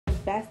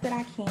best that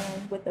I can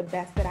with the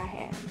best that I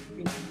have.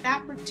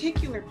 That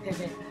particular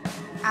pivot,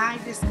 I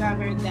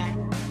discovered that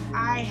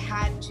I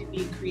had to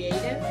be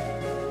creative.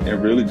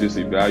 And really just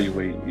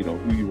evaluate,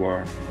 who you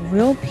are.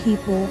 Real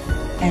people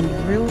and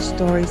real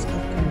stories of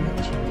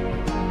courage.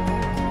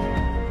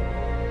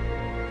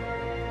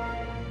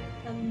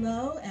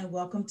 Hello, and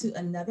welcome to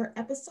another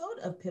episode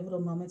of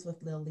Pivotal Moments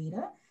with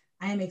Lilita.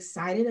 I am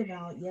excited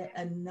about yet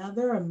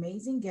another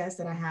amazing guest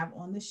that I have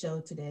on the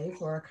show today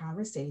for a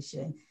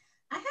conversation.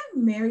 I have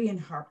Marion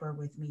Harper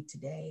with me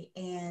today,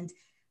 and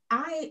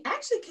I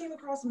actually came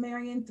across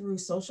Marion through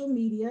social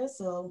media,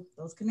 so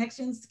those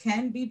connections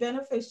can be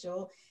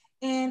beneficial.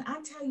 And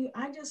I tell you,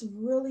 I just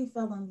really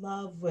fell in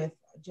love with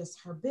just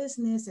her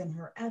business and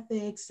her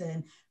ethics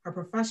and her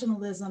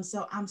professionalism.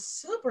 So I'm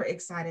super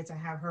excited to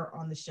have her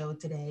on the show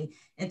today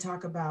and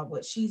talk about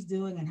what she's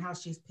doing and how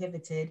she's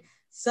pivoted.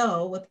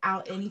 So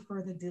without any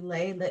further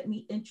delay, let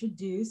me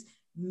introduce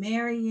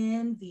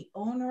Marion, the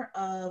owner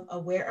of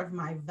Aware of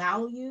My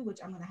Value, which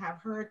I'm going to have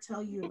her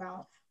tell you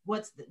about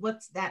what's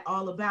that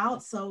all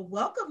about. So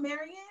welcome,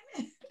 Marion.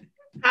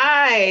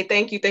 Hi,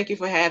 thank you. Thank you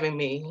for having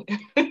me.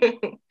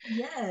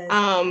 Yes.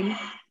 I'm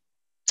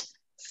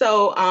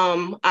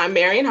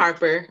Marion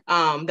Harper,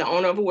 the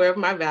owner of Aware of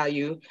My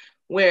Value,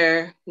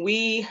 where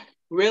we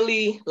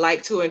really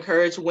like to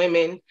encourage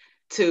women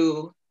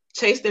to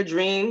chase their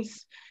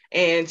dreams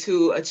and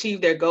to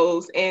achieve their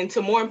goals, and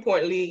to more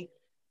importantly,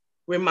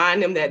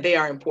 remind them that they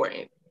are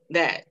important,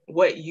 that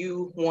what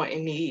you want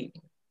and need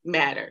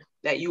matter,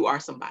 that you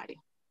are somebody.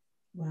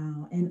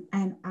 Wow.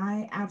 And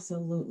I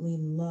absolutely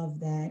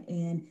love that.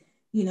 And,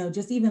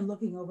 just even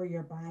looking over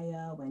your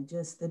bio and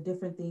just the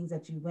different things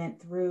that you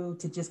went through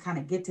to just kind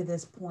of get to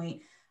this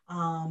point,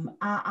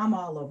 I'm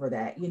all over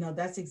that.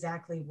 That's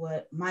exactly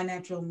what My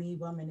Natural Me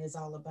Woman is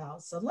all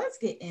about. So let's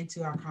get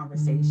into our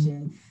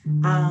conversation.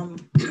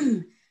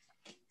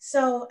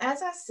 So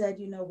as I said,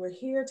 we're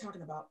here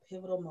talking about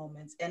pivotal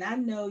moments. And I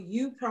know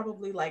you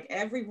probably, like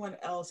everyone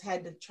else,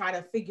 had to try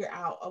to figure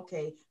out,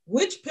 okay,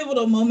 which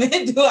pivotal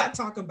moment do I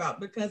talk about?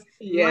 Because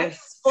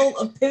life's full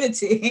of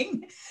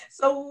pivoting.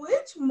 So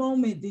which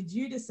moment did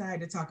you decide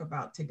to talk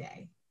about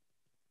today?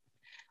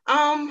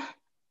 So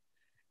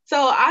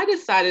I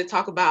decided to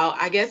talk about,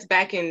 I guess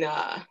back in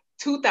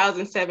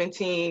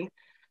 2017,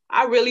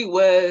 I really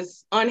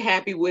was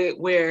unhappy with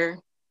where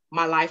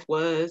my life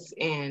was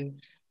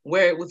and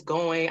where it was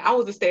going. I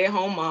was a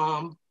stay-at-home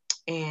mom,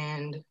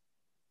 and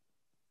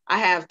I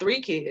have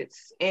 3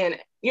 kids. And,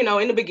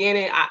 in the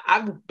beginning,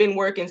 I've been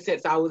working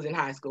since I was in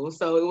high school.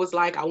 So it was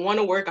like, I want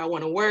to work.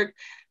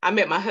 I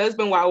met my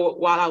husband while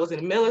I was in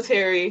the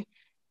military.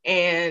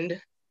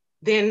 And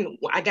then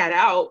I got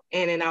out,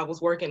 and then I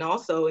was working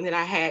also. And then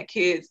I had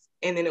kids.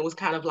 And then it was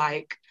kind of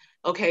like,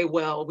 okay,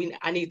 well,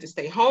 I need to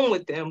stay home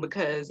with them,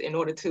 because in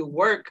order to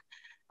work,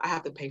 I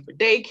have to pay for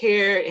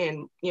daycare.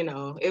 And,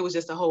 it was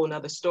just a whole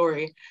nother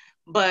story.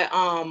 But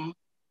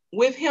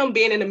with him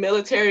being in the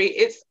military,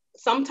 it's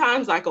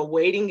sometimes like a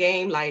waiting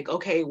game. Like,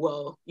 okay,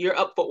 well, you're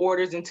up for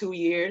orders in 2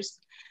 years.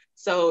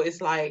 So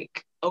it's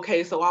like,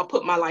 okay, so I'll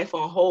put my life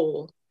on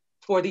hold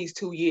for these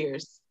 2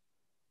 years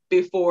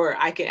before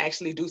I can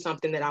actually do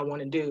something that I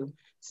want to do.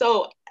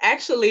 So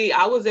actually,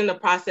 I was in the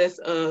process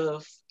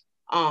of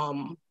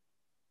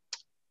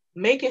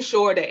making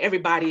sure that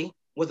everybody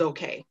was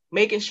okay,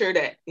 making sure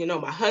that,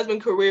 my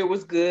husband's career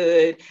was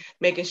good,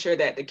 making sure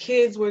that the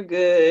kids were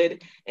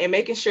good, and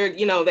making sure,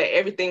 that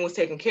everything was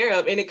taken care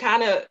of. And it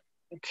kind of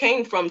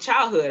came from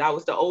childhood. I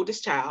was the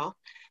oldest child,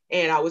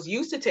 and I was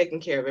used to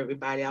taking care of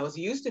everybody. I was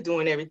used to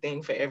doing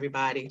everything for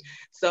everybody.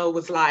 So it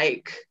was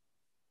like,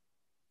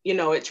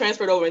 it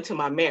transferred over into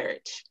my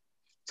marriage,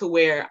 to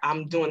where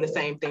I'm doing the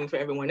same thing for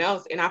everyone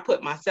else. And I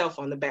put myself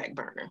on the back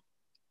burner.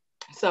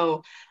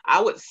 So I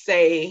would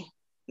say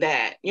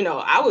that,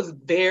 I was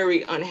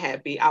very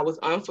unhappy. I was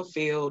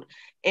unfulfilled.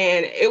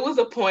 And it was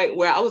a point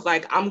where I was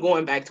like, I'm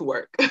going back to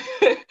work.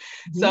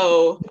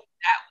 So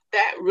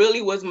that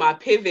really was my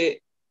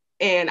pivot.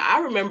 And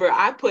I remember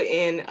I put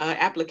in an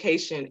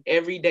application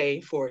every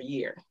day for a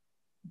year.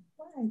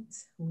 What?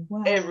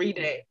 Wow. Every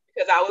day.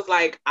 Because I was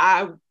like,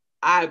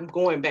 I'm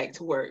going back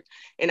to work.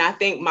 And I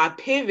think my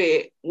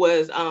pivot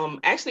was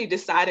actually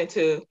deciding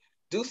to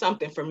do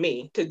something for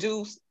me, to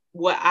do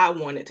what I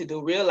wanted to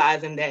do,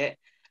 realizing that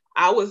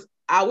I was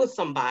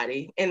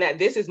somebody, and that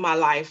this is my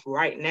life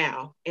right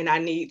now. And I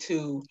need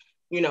to,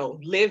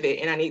 live it.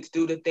 And I need to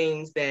do the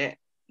things that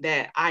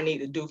I need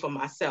to do for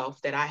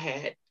myself, that I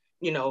had,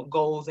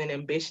 goals and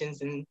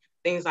ambitions and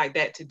things like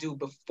that to do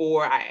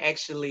before I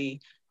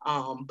actually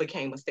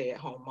became a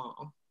stay-at-home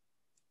mom.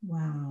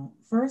 Wow.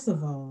 First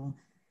of all,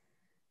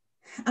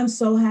 I'm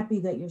so happy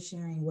that you're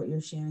sharing what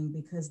you're sharing,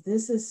 because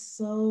this is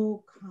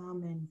so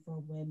common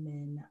for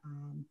women.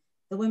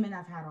 The women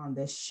I've had on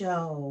this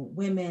show,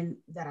 women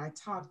that I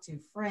talk to,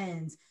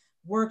 friends,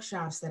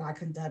 workshops that I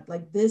conduct,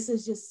 like this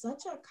is just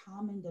such a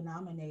common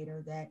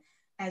denominator, that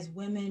as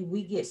women,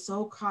 we get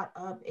so caught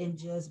up in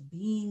just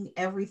being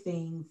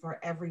everything for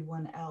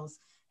everyone else,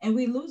 and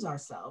we lose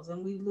ourselves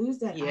and we lose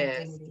that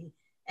identity.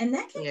 And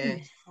that can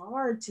be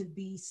hard to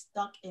be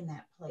stuck in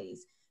that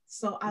place.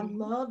 So I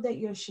love that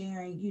you're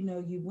sharing,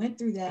 you went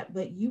through that,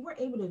 but you were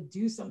able to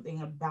do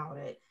something about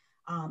it,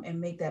 and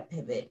make that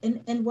pivot.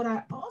 And what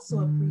I also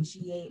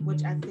appreciate,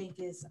 which I think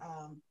is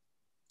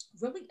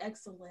really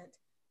excellent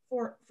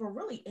for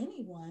really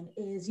anyone,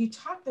 is you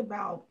talked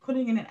about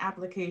putting in an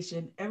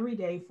application every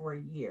day for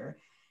a year.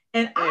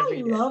 And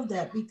I love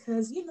that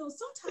because,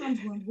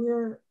 sometimes when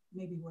we're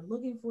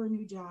looking for a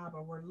new job,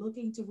 or we're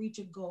looking to reach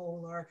a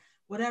goal, or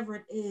whatever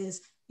it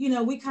is,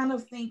 we kind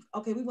of think,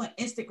 okay, we want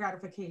instant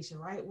gratification,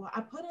 right? Well,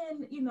 I put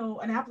in,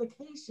 an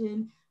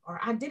application, or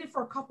I did it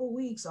for a couple of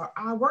weeks, or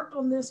I worked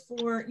on this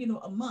for,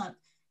 a month,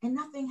 and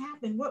nothing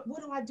happened. What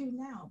do I do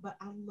now? But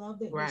I love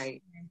that you're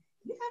saying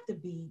you have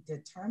to be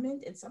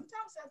determined. And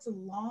sometimes that's a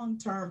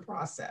long-term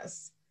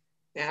process.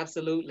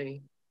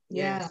 Absolutely.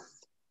 Yeah.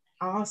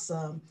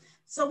 Awesome.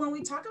 So when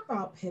we talk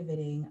about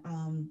pivoting,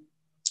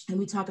 and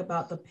we talk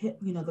about the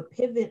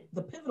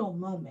pivotal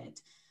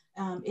moment,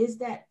 is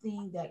that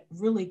thing that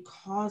really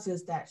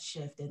causes that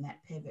shift and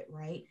that pivot,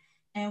 right?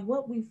 And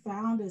what we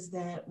found is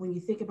that when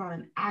you think about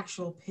an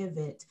actual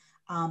pivot,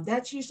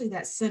 that's usually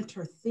that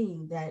center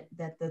thing that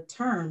the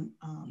term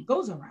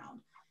goes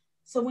around.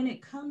 So when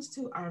it comes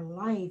to our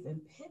life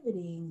and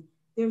pivoting,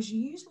 there's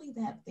usually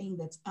that thing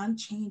that's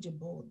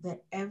unchangeable,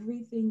 that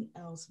everything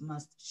else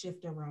must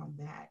shift around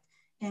that.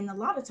 And a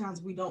lot of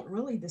times we don't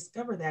really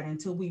discover that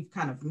until we've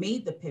kind of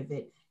made the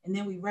pivot. And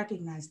then we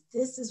recognize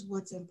this is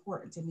what's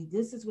important to me.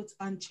 This is what's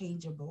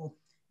unchangeable.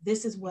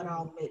 This is what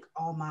I'll make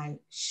all my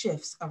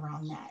shifts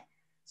around that.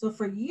 So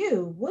for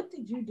you, what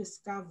did you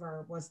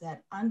discover was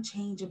that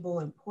unchangeable,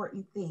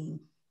 important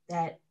thing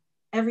that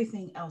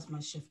everything else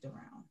must shift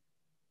around?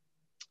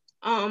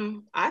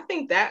 I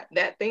think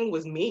that thing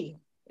was me.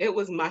 It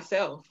was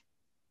myself.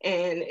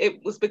 And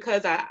it was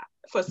because I,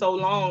 for so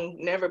long,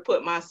 never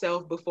put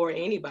myself before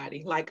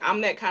anybody. Like,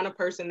 I'm that kind of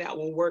person that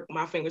will work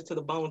my fingers to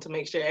the bone to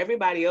make sure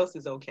everybody else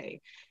is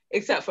okay,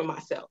 except for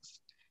myself.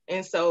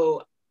 And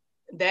so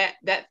that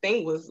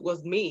thing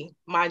was me,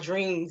 my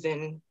dreams,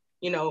 and,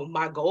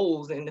 my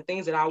goals, and the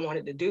things that I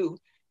wanted to do.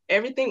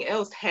 Everything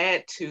else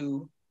had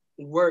to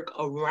work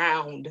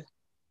around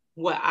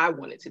what I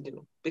wanted to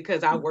do,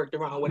 because I worked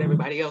around what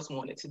everybody else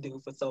wanted to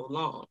do for so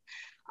long.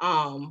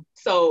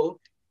 So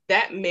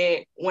that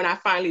meant when I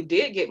finally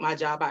did get my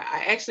job,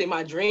 I actually,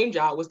 my dream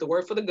job was to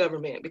work for the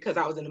government, because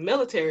I was in the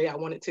military. I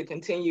wanted to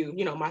continue,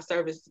 my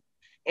service.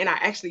 And I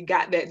actually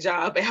got that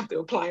job after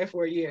applying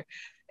for a year.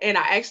 And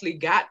I actually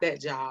got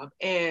that job.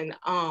 And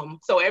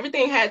so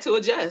everything had to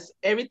adjust.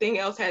 Everything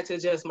else had to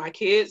adjust. My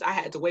kids, I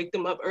had to wake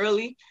them up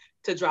early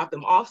to drop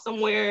them off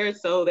somewhere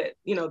so that,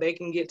 they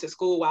can get to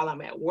school while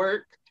I'm at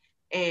work.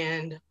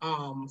 And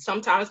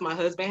sometimes my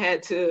husband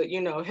had to,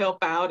 help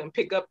out and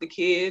pick up the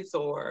kids,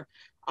 or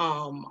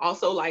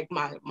also like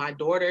my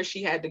daughter,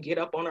 she had to get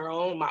up on her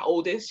own. My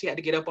oldest, she had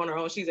to get up on her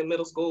own. She's in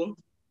middle school.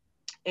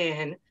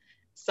 And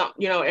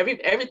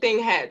everything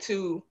had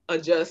to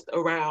adjust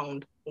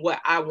around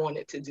what I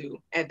wanted to do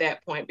at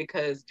that point,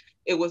 because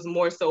it was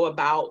more so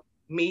about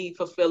me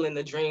fulfilling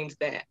the dreams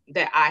that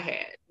I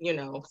had,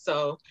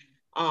 So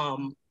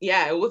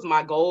it was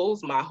my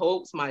goals, my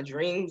hopes, my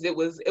dreams. It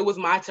was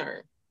my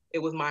turn. It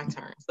was my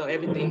turn. So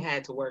everything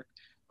had to work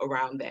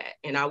around that.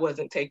 And I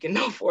wasn't taking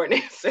no for an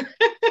answer.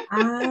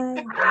 I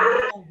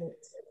love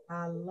it.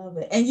 I love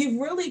it. And you've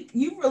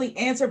really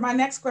answered my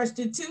next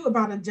question too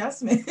about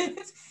adjustment.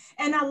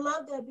 And I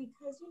love that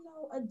because,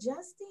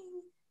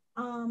 adjusting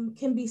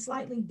can be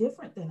slightly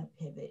different than a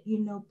pivot.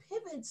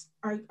 Pivots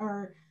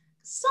are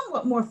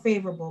somewhat more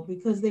favorable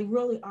because they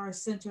really are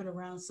centered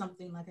around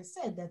something, like I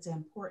said, that's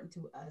important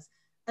to us.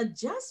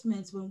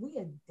 Adjustments, when we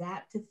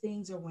adapt to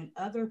things, or when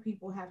other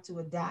people have to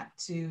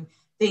adapt to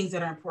things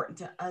that are important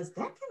to us,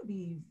 that can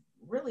be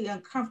really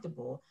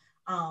uncomfortable.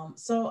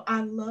 So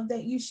I love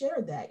that you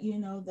shared that.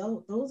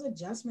 Those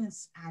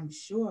adjustments, I'm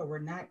sure, were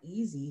not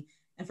easy.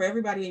 And for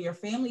everybody in your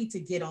family to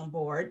get on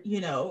board,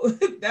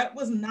 that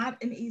was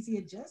not an easy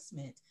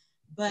adjustment,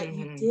 but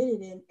you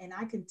did it. And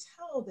I can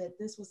tell that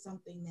this was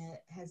something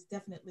that has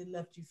definitely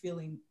left you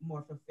feeling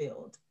more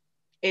fulfilled.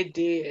 It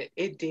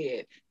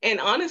did. And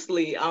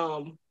honestly,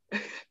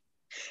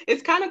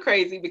 it's kind of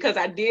crazy because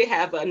I did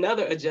have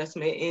another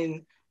adjustment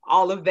in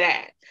all of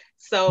that.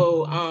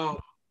 So,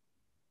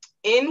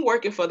 in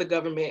working for the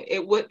government,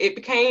 it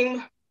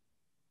became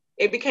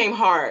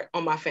hard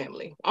on my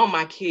family, on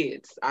my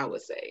kids, I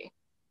would say.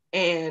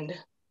 And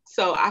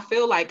so I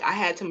feel like I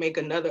had to make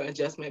another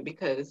adjustment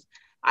because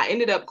I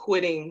ended up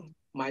quitting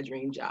my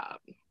dream job.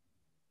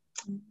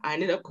 I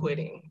ended up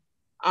quitting.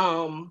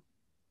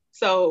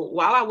 So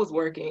while I was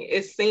working,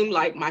 it seemed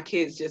like my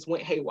kids just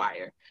went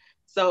haywire.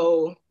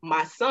 So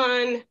my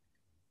son,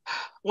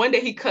 one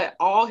day he cut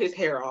all his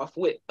hair off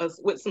with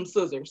some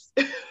scissors.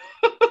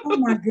 Oh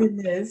my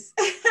goodness.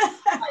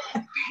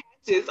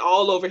 Just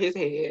all over his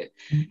head.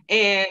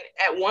 And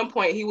at one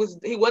point he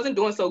wasn't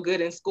doing so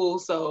good in school.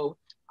 So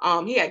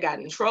he had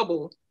gotten in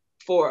trouble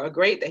for a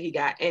grade that he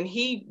got, and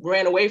he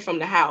ran away from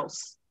the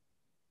house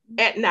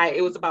at night.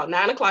 It was about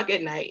 9:00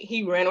 at night.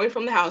 He ran away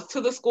from the house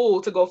to the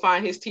school to go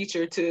find his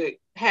teacher to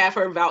have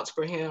her vouch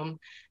for him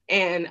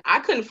And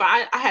I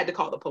had to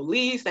call the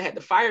police. I had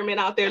the firemen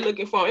out there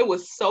looking for him. It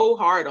was so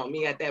hard on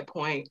me at that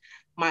point.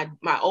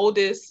 My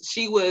oldest,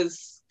 she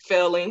was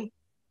failing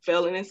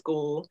in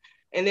school.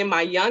 And then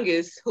my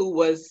youngest, who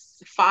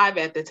was 5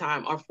 at the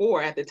time, or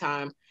 4 at the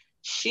time,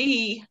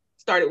 she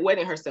started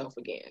wetting herself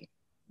again.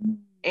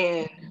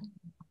 And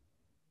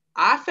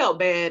I felt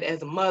bad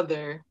as a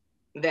mother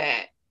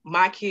that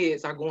my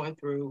kids are going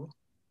through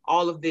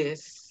all of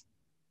this.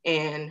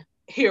 And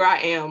here I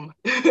am,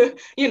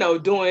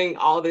 doing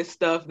all this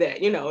stuff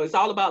that, it's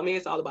all about me.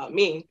 It's all about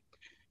me.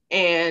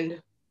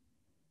 And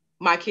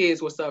my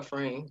kids were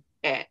suffering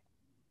at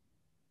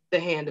the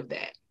hand of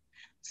that.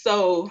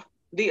 So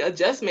the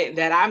adjustment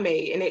that I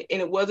made,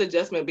 and it was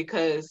adjustment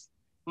because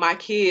my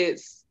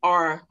kids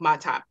are my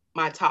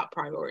top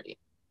priority.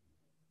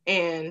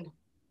 And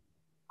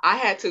I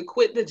had to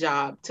quit the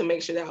job to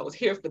make sure that I was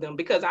here for them,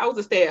 because I was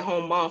a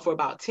stay-at-home mom for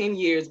about 10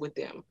 years with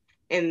them.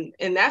 And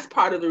that's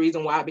part of the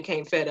reason why I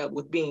became fed up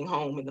with being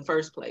home in the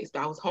first place.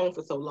 I was home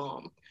for so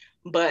long.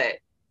 But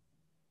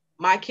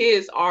my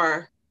kids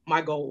are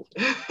my goal.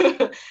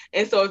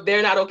 And so if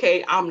they're not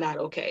okay, I'm not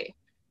okay.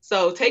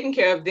 So taking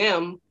care of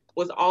them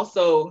was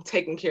also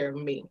taking care of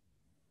me.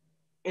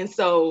 And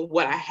so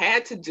what I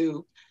had to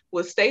do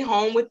was stay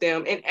home with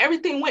them, and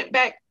everything went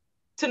back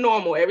to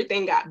normal.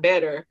 Everything got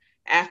better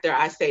after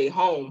I stayed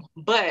home.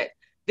 But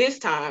this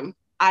time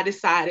I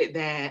decided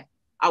that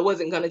I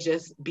wasn't going to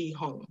just be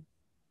home.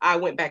 I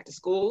went back to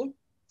school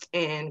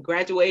and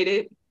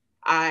graduated.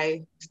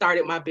 I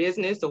started my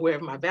business, Aware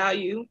of My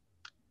Value,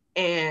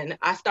 and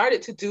I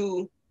started to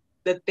do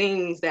the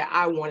things that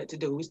I wanted to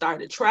do. We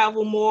started to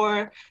travel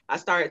more. I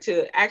started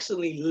to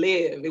actually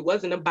live. It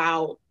wasn't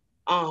about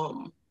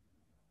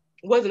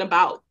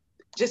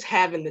just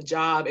having the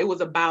job. It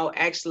was about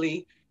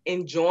actually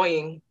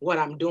enjoying what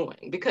I'm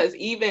doing. Because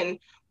even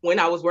when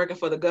I was working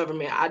for the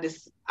government,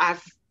 I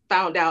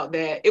found out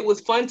that it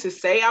was fun to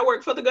say I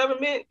work for the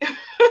government,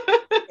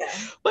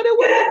 but it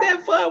wasn't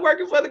that fun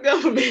working for the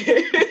government.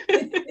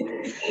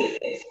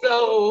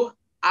 So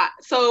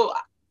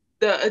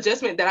the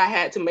adjustment that I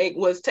had to make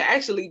was to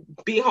actually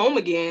be home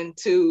again,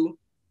 to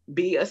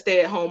be a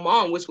stay-at-home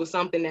mom, which was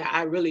something that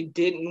I really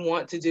didn't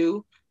want to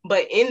do.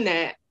 But in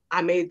that,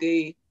 I made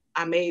the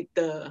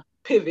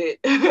pivot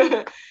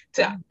to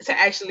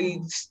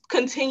actually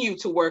continue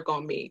to work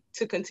on me,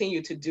 to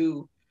continue to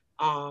do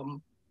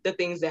the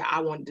things that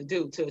I wanted to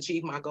do to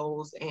achieve my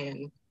goals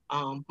and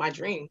my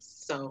dreams.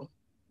 So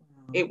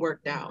it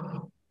worked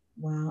out.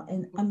 Wow.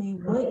 And I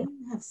mean, what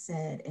you have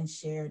said and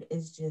shared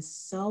is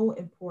just so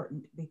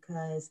important,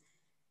 because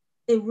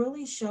it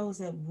really shows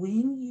that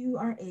when you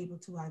are able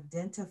to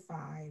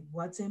identify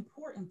what's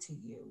important to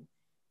you,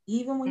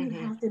 even when you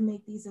have to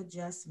make these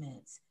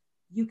adjustments,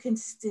 you can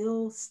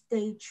still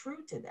stay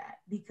true to that.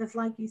 Because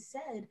like you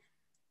said,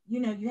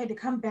 you had to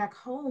come back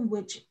home,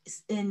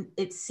 and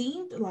it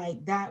seemed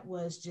like that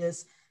was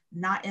just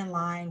not in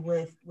line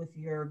with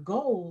your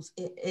goals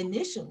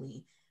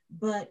initially.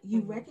 But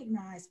you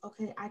recognize,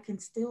 okay, I can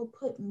still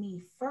put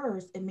me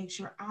first and make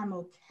sure I'm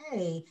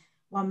okay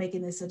while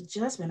making this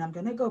adjustment. I'm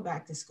going to go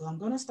back to school. I'm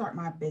going to start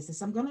my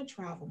business. I'm going to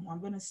travel more. I'm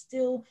going to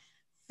still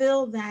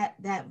fill that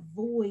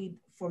void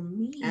for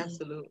me.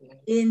 Absolutely.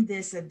 In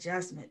this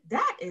adjustment.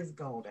 That is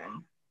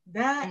golden.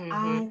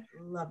 I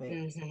love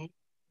it.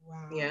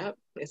 Wow. Yep.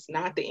 It's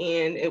not the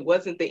end. It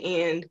wasn't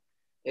the end.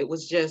 It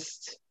was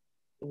just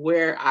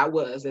where I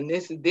was. And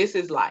this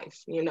is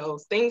life.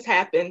 Things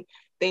happen,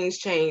 things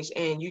change,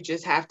 and you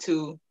just have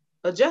to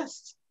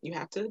adjust. You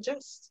have to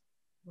adjust.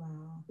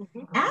 Wow.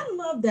 I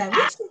love that.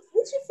 We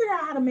should figure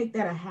out how to make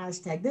that a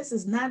hashtag. This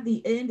is not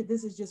the end.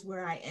 This is just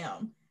where I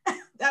am.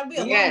 That'd be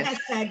a long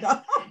hashtag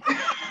though.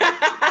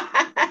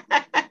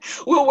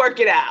 We'll work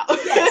it out.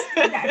 Yes,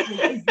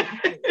 exactly.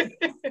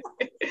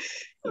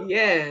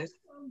 Yes.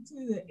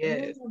 To the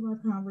end of our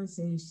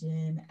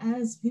conversation,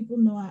 as people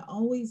know, I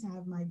always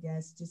have my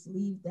guests just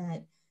leave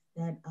that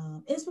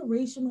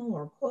inspirational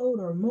or quote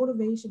or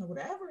motivation or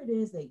whatever it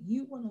is that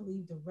you want to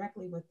leave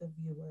directly with the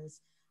viewers.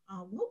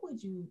 What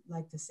would you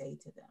like to say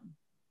to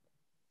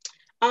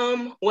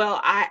them?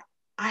 Well, I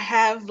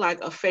have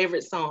like a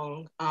favorite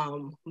song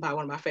by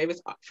one of my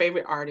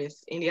favorite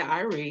artists, India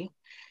Irie,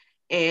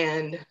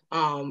 and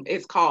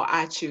it's called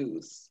I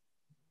Choose.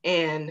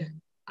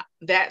 And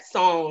that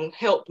song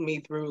helped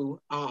me through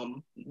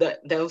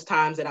those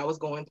times that I was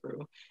going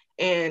through.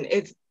 And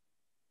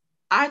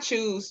I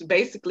Choose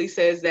basically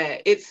says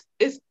that it's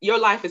your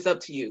life is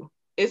up to you.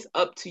 It's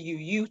up to you.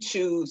 You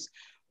choose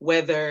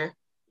whether,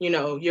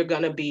 you're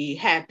going to be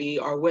happy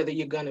or whether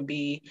you're going to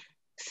be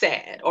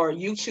sad, or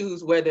you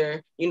choose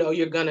whether,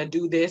 you're going to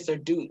do this or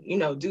do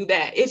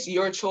that. It's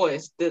your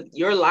choice.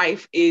 Your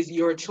life is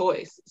your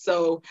choice.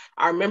 So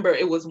I remember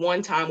it was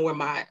one time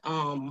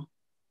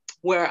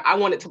where I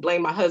wanted to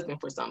blame my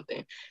husband for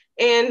something.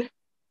 And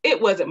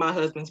it wasn't my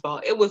husband's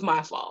fault. It was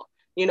my fault.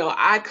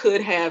 I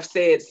could have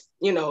said,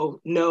 no,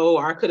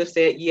 or I could have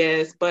said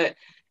yes, but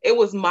it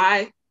was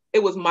my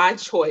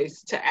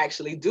choice to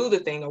actually do the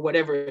thing or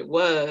whatever it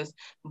was.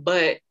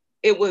 But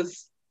it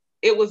was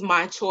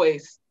my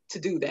choice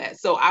do that.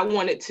 So I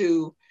wanted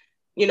to,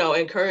 you know,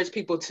 encourage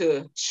people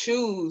to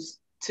choose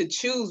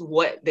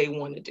what they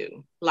want to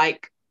do.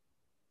 Like,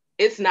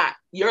 it's not,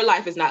 your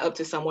life is not up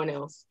to someone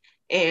else,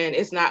 and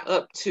it's not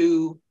up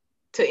to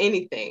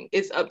anything.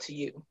 It's up to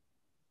you.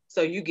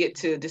 So you get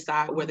to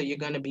decide whether you're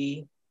going to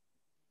be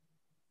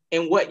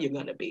and what you're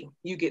going to be.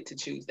 You get to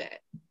choose that.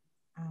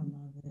 I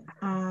love it.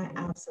 I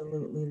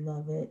absolutely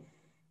love it.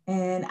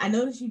 And I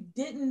noticed you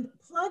didn't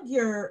plug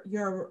your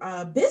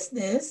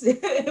business.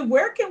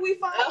 Where can we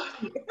find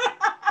you?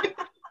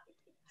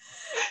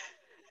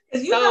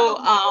 Because you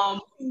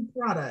have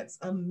products,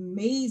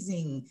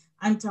 amazing.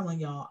 I'm telling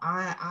y'all,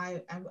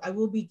 I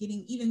will be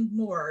getting even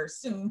more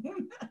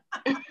soon.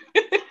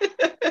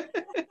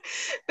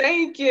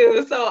 Thank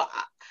you. So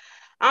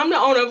I'm the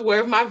owner of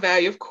Aware of My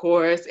Value, of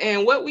course.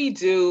 And what we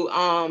do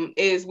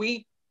is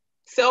we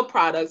sell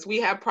products. We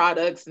have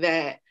products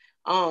that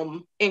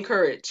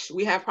encourage.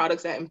 We have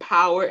products that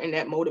empower and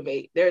that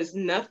motivate. There's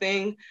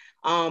nothing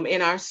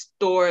in our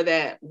store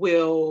that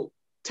will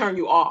turn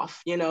you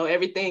off. You know,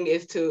 everything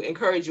is to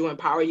encourage you,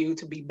 empower you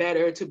to be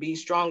better, to be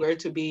stronger,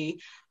 to be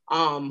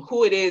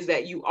who it is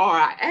that you are.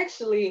 I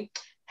actually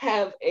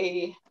have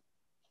a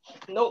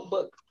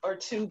notebook or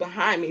two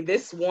behind me.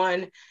 This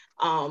one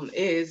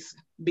is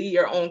Be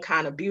Your Own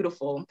Kind of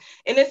Beautiful,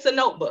 and it's a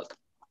notebook.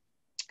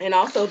 And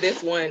also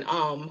this one,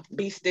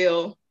 Be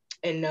Still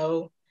and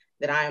Know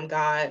That I Am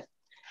God.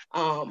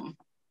 I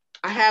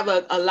have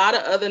a lot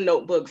of other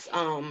notebooks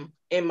on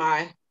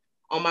my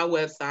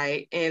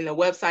website, and the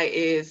website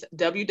is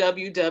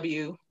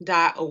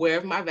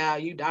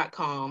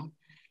www.awareofmyvalue.com.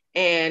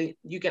 And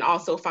you can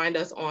also find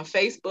us on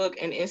Facebook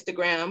and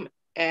Instagram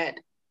at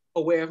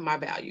Aware of My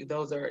Value.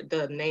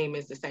 The name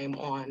is the same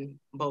on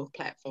both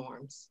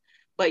platforms.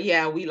 But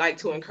yeah, we like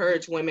to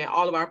encourage women.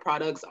 All of our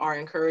products are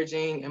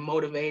encouraging and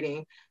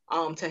motivating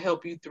to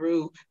help you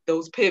through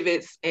those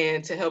pivots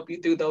and to help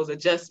you through those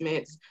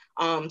adjustments,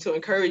 to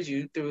encourage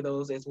you through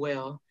those as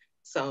well.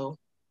 So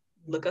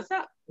look us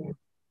up.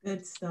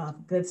 Good stuff.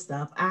 Good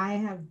stuff. I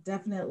have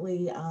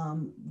definitely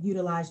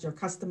utilized your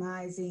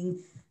customizing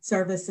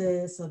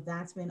services. So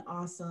that's been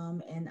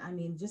awesome. And I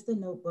mean, just the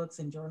notebooks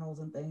and journals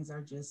and things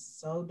are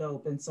just so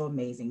dope and so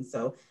amazing.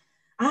 So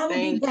I will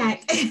be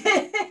back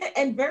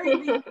and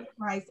very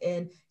priced,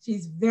 and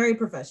she's very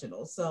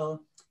professional.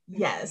 So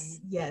yes.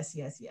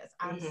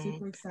 I'm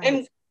super excited.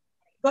 And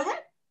go ahead.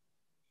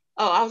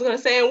 Oh, I was gonna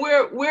say, and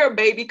we're a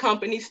baby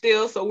company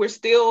still, so we're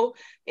still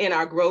in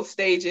our growth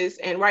stages.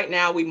 And right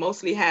now, we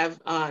mostly have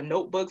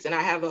notebooks, and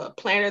I have a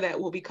planner that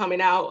will be coming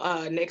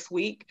out next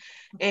week.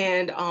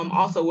 And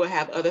also, we'll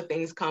have other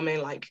things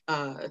coming, like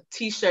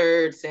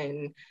T-shirts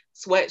and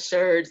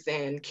sweatshirts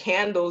and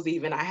candles.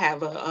 Even I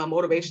have a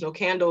motivational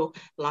candle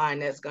line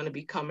that's going to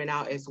be coming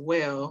out as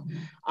well.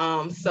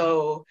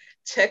 So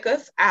check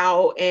us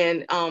out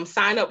and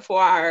sign up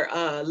for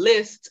our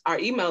list, our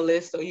email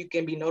list, so you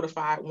can be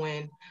notified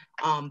when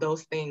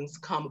those things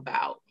come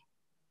about.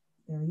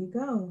 There you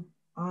go.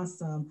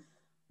 Awesome.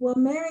 Well,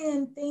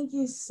 Marion, thank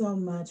you so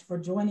much for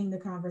joining the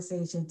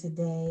conversation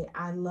today.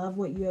 I love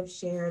what you have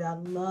shared. I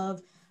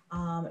love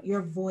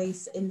your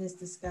voice in this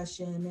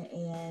discussion,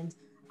 and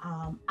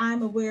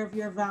I'm aware of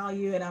your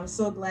value, and I'm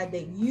so glad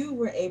that you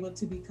were able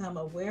to become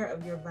aware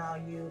of your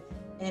value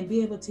and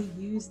be able to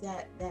use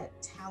that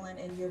talent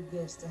and your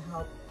gifts to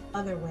help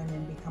other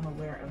women become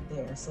aware of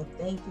theirs. So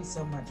thank you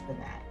so much for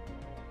that.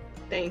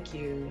 Thank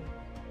you.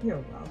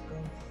 You're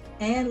welcome.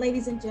 And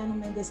ladies and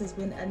gentlemen, this has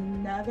been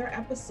another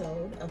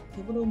episode of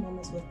Pivotal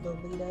Moments with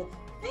Lolita.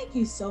 Thank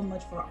you so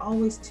much for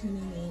always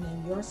tuning in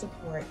and your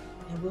support.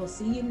 And we'll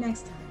see you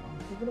next time on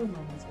Pivotal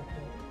Moments with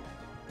Lolita.